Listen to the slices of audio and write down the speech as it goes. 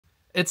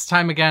It's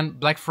time again,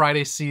 Black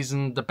Friday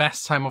season, the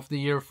best time of the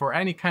year for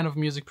any kind of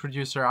music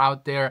producer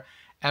out there.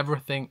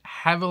 Everything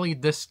heavily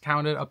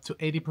discounted up to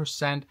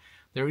 80%.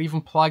 There are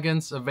even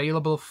plugins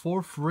available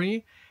for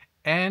free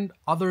and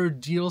other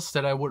deals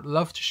that I would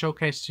love to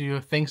showcase to you,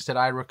 things that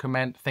I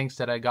recommend, things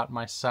that I got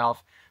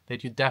myself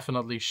that you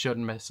definitely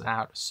shouldn't miss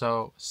out.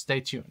 So stay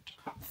tuned.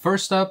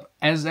 First up,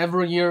 as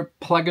every year,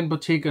 Plugin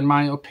Boutique, in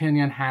my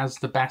opinion, has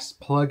the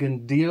best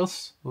plugin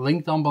deals.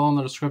 Link down below in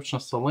the description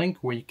is the link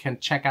where you can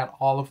check out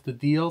all of the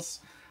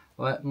deals.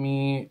 Let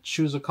me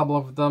choose a couple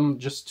of them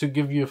just to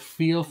give you a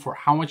feel for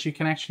how much you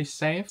can actually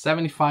save.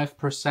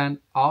 75%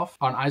 off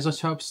on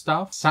iZotope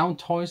stuff. Sound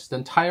Toys, the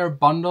entire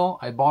bundle.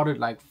 I bought it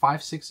like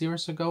 5-6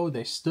 years ago.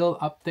 They still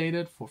update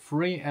it for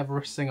free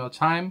every single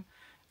time.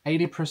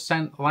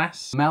 80%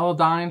 less.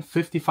 Melodyne,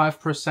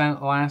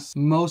 55% less.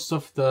 Most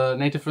of the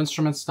Native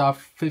Instruments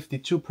stuff,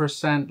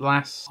 52%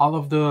 less. All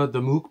of the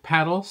Moog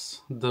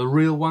pedals, the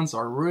real ones,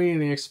 are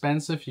really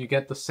expensive. You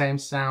get the same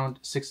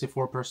sound,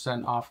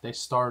 64% off. They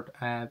start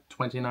at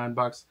 29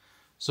 bucks.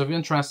 So if you're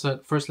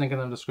interested, first link in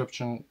the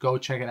description, go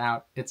check it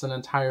out. It's an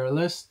entire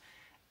list.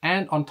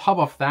 And on top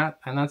of that,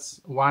 and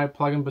that's why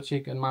Plugin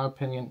Boutique, in my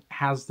opinion,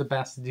 has the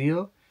best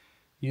deal,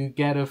 you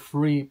get a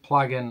free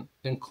plugin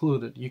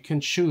included. You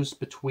can choose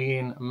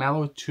between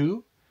Mellow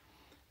 2,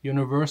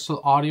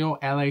 Universal Audio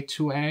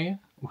LA2A,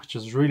 which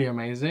is really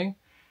amazing,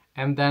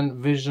 and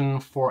then Vision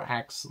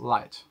 4X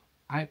Lite.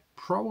 I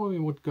probably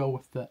would go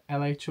with the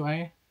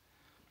LA2A.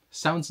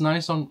 Sounds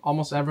nice on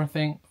almost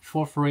everything,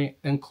 for free,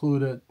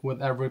 included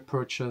with every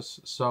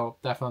purchase, so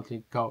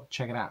definitely go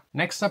check it out.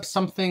 Next up,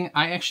 something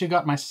I actually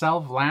got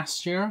myself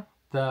last year,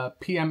 the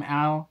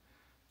PML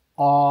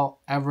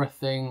All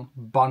Everything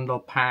Bundle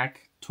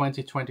Pack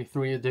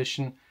 2023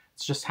 edition.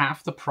 It's just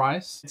half the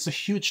price. It's a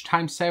huge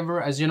time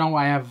saver. As you know,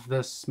 I have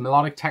this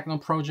melodic techno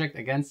project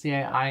Against the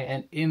AI,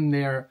 and in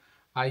there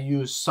I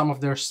use some of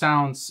their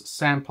sounds,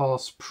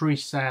 samples,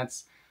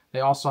 presets. They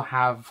also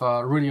have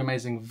really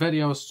amazing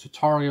videos,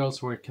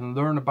 tutorials where you can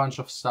learn a bunch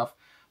of stuff.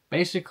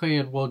 Basically,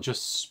 it will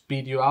just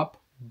speed you up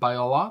by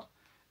a lot,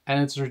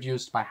 and it's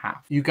reduced by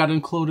half. You got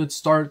included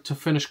start to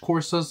finish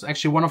courses.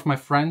 Actually, one of my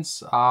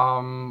friends,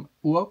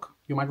 Uok,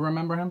 you might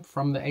remember him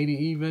from the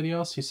ADE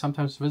videos. He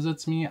sometimes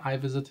visits me. I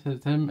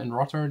visited him in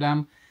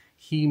Rotterdam.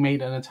 He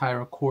made an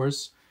entire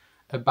course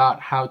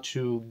about how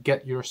to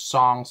get your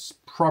songs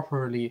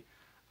properly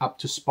up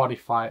to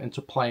Spotify and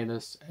to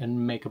playlists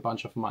and make a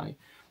bunch of money.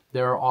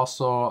 There are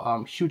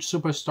also huge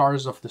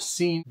superstars of the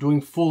scene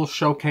doing full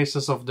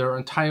showcases of their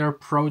entire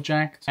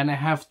project. And I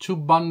have two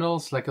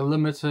bundles, like a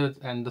limited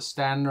and the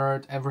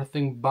standard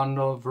everything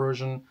bundle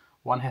version.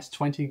 One has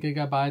 20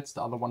 gigabytes,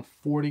 the other one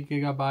 40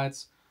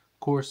 gigabytes.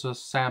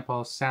 Courses,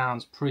 samples,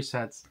 sounds,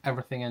 presets,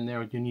 everything in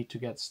there you need to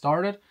get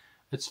started.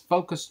 It's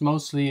focused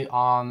mostly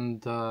on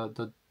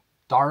the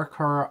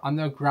darker,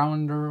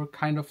 undergrounder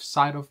kind of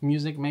side of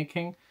music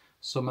making.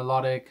 So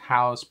melodic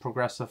house,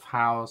 progressive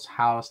house,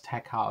 house,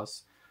 tech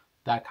house,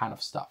 that kind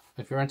of stuff.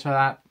 If you're into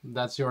that,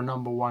 that's your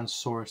 #1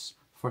 source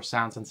for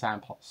sounds and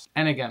samples.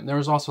 And again,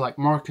 there's also like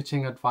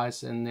marketing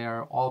advice in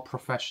there, all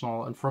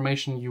professional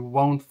information you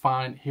won't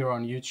find here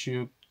on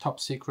YouTube, top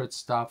secret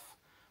stuff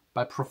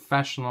by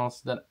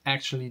professionals that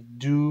actually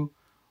do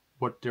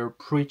what they're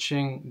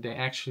preaching. They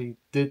actually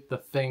did the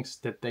things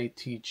that they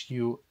teach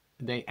you.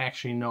 They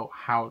actually know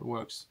how it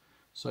works.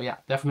 So yeah,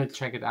 definitely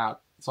check it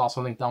out. It's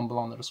also linked down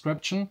below in the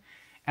description.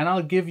 And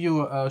I'll give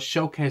you a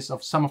showcase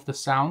of some of the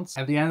sounds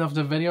at the end of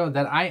the video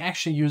that I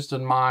actually used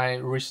in my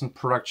recent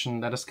production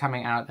that is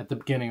coming out at the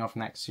beginning of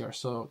next year.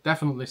 So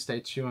definitely stay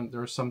tuned.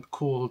 There's some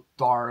cool,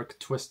 dark,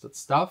 twisted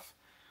stuff.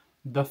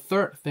 The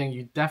third thing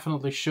you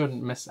definitely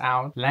shouldn't miss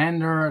out,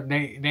 Lander,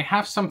 they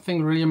have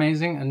something really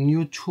amazing, a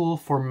new tool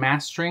for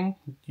mastering.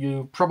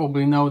 You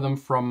probably know them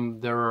from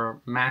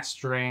their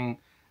mastering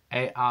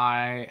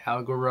AI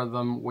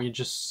algorithm where you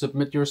just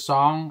submit your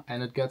song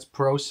and it gets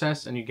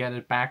processed and you get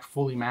it back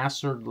fully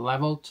mastered,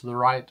 level to the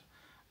right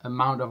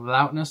amount of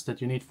loudness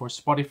that you need for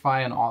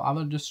Spotify and all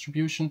other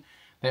distribution.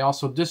 They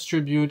also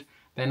distribute.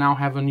 They now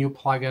have a new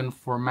plugin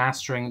for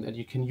mastering that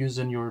you can use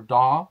in your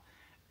DAW.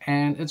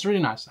 And it's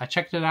really nice. I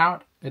checked it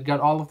out. It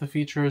got all of the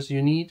features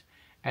you need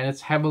and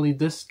it's heavily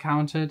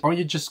discounted. Or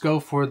you just go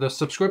for the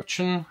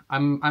subscription.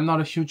 I'm not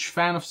a huge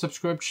fan of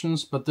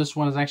subscriptions, but this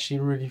one is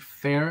actually really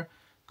fair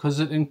because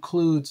it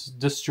includes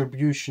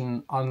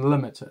distribution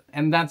unlimited.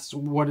 And that's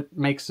what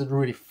makes it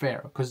really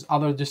fair, because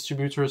other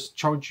distributors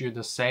charge you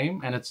the same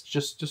and it's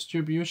just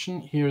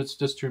distribution. Here it's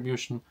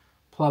distribution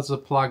plus a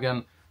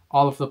plugin,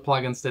 all of the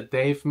plugins that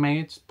they've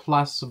made,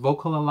 plus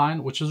Vocal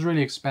Align, which is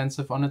really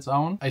expensive on its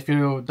own. If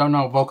you don't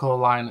know Vocal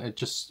Align, it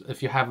just,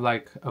 if you have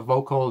like a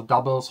vocal,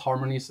 doubles,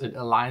 harmonies, it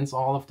aligns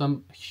all of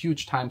them.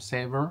 Huge time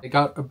saver. They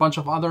got a bunch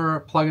of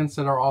other plugins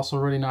that are also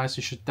really nice.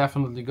 You should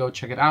definitely go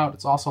check it out.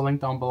 It's also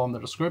linked down below in the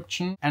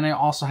description. And I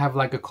also have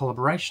like a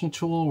collaboration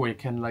tool where you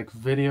can like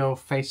video,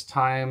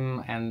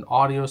 FaceTime and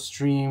audio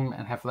stream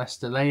and have less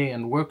delay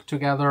and work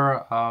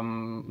together.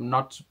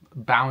 Not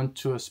bound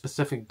to a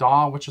specific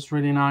DAW, which is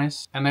really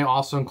nice. And they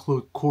also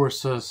include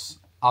courses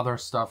other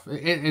stuff.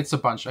 It's a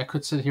bunch. I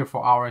could sit here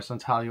for hours and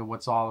tell you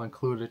what's all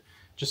included.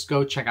 Just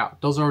go check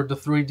out. Those are the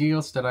 3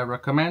 deals that I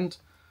recommend.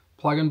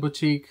 Plugin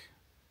Boutique,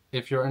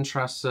 if you're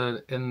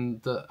interested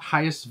in the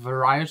highest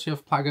variety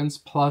of plugins,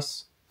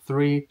 plus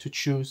 3 to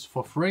choose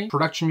for free.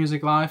 Production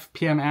Music Live,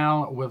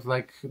 PML, with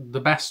like the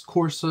best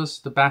courses,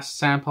 the best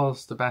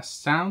samples, the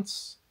best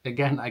sounds.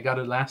 Again, I got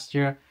it last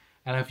year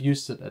and I've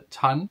used it a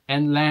ton.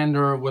 And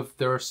Lander with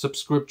their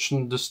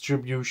subscription,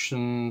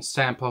 distribution,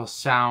 sample,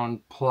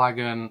 sound,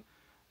 plugin,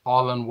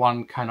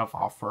 all-in-one kind of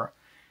offer.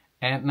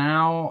 And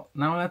now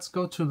let's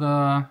go to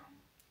the...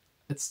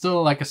 It's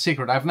still like a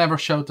secret. I've never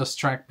showed this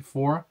track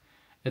before.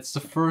 It's the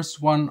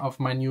first one of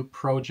my new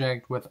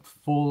project with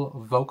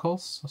full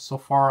vocals. So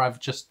far I've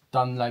just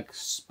done like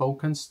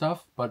spoken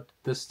stuff, but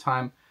this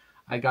time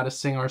I got a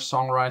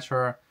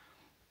singer-songwriter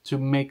to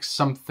make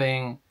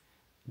something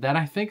that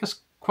I think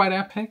is quite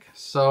epic.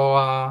 So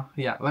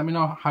yeah, let me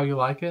know how you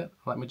like it.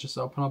 Let me just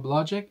open up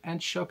Logic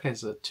and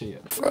showcase it to you.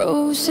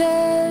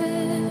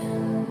 Frozen,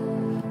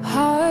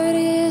 heart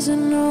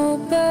isn't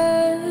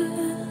open,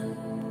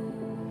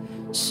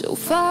 so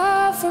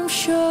far from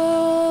shore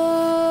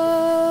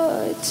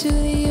to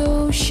the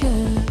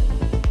ocean.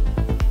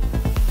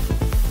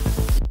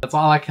 That's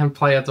all I can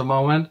play at the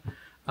moment.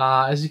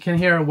 As you can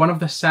hear, one of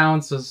the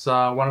sounds is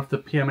one of the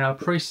PML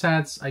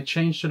presets. I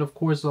changed it, of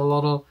course, a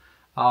little.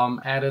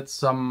 Added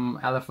some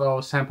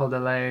LFO, sample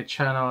delay,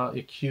 channel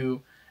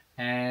EQ,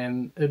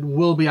 and it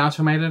will be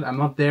automated. I'm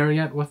not there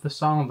yet with the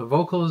song. The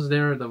vocal is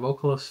there, the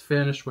vocal is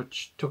finished,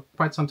 which took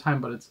quite some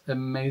time, but it's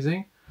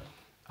amazing.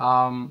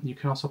 You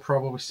can also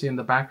probably see in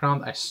the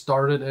background, I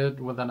started it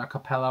with an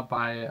acapella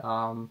by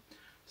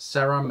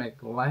Sarah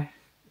McLeod.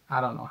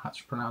 I don't know how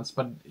to pronounce,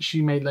 but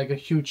she made like a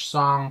huge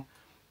song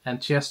and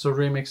Tiesto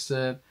remixed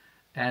it,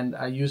 and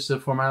I used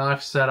it for my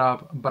live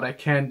setup, but I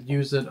can't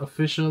use it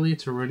officially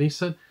to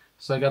release it.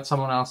 So I got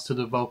someone else to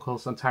do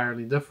vocals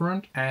entirely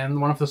different. And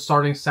one of the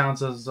starting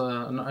sounds is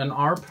an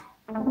ARP.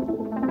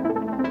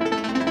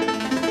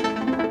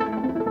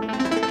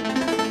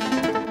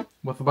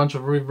 With a bunch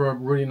of reverb,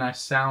 really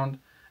nice sound.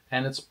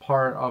 And it's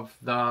part of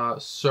the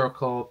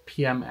Circle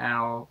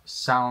PML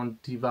Sound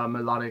Diva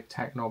Melodic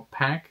Techno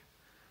pack.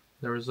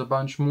 There is a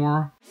bunch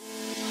more.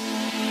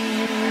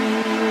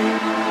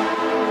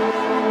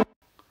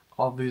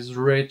 All these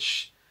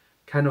rich,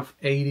 kind of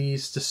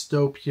 80s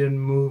dystopian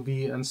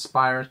movie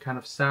inspired kind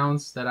of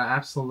sounds that I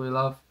absolutely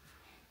love.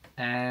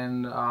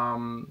 And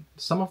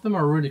some of them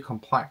are really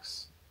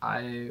complex.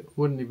 I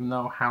wouldn't even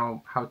know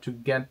how to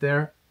get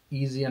there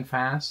easy and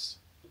fast.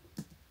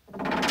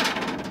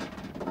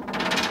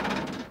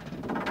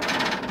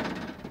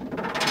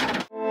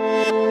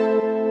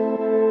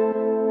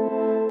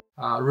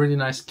 Really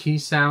nice key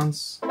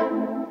sounds.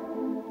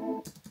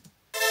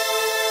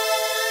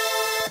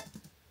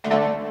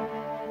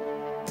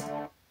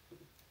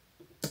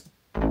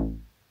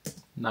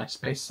 Nice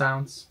bass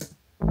sounds,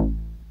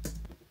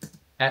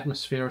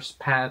 atmospheres,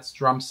 pads,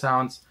 drum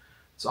sounds.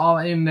 It's all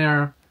in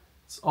there.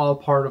 It's all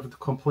part of the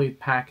complete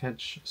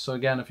package. So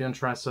again, if you're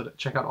interested,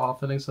 check out all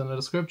the links in the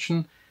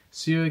description.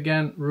 See you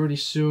again really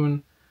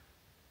soon.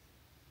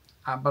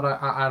 But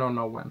I don't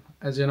know when.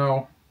 As you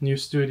know, new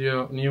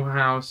studio, new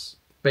house,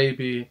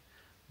 baby.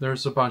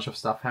 There's a bunch of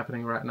stuff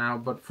happening right now.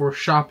 But for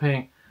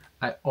shopping,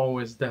 I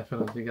always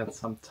definitely get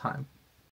some time.